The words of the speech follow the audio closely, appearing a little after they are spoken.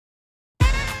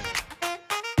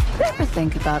ever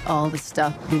think about all the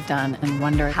stuff we've done and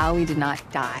wonder how we did not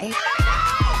die?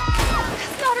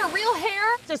 It's not her real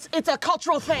hair. It's a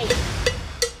cultural thing.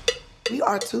 We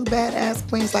are two badass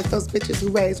queens like those bitches who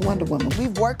raised Wonder Woman.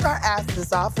 We've worked our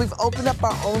asses off. We've opened up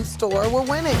our own store. We're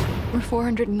winning. We're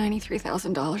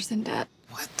 $493,000 in debt.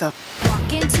 What the?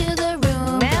 Walk into the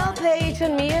room. Mel Page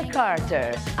and Mia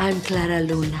Carter. I'm Clara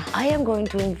Luna. I am going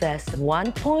to invest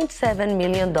 $1.7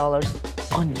 million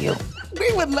on you.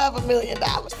 We would love $1 million.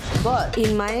 But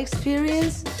in my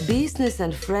experience, business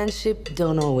and friendship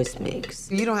don't always mix.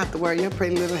 You don't have to worry your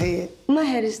pretty little head. My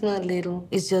head is not little.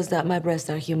 It's just that my breasts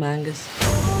are humongous.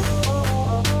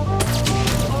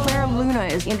 Luna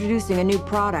is introducing a new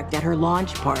product at her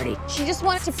launch party. She just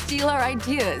wants to steal our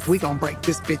ideas. We gonna break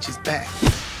this bitch's back.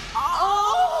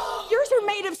 Oh! Yours are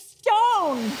made of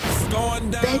stone.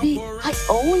 Baby, I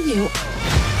own you.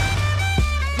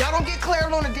 Y'all don't get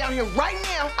Clara Luna down here right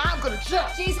now. I'm gonna jump.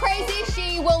 She's crazy.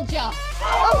 She will jump.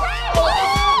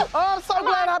 Oh, I'm so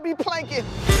glad I be planking.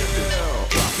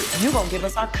 You gonna give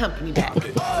us our company back.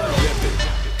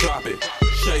 Drop it,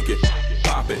 shake it,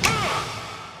 pop it.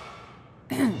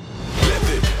 Flip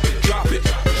it, drop it,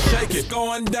 shake it,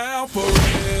 going down for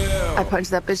real. I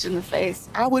punched that bitch in the face.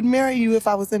 I would marry you if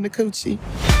I was in the coochie.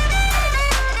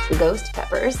 Ghost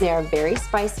peppers. They are very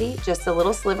spicy. Just a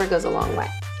little sliver goes a long way.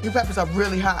 Your peppers are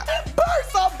really hot. It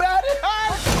burns so bad it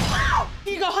hurts.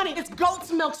 Here you go, honey. It's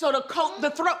goat's milk so to coat the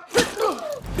throat.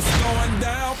 It's going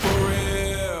down for real.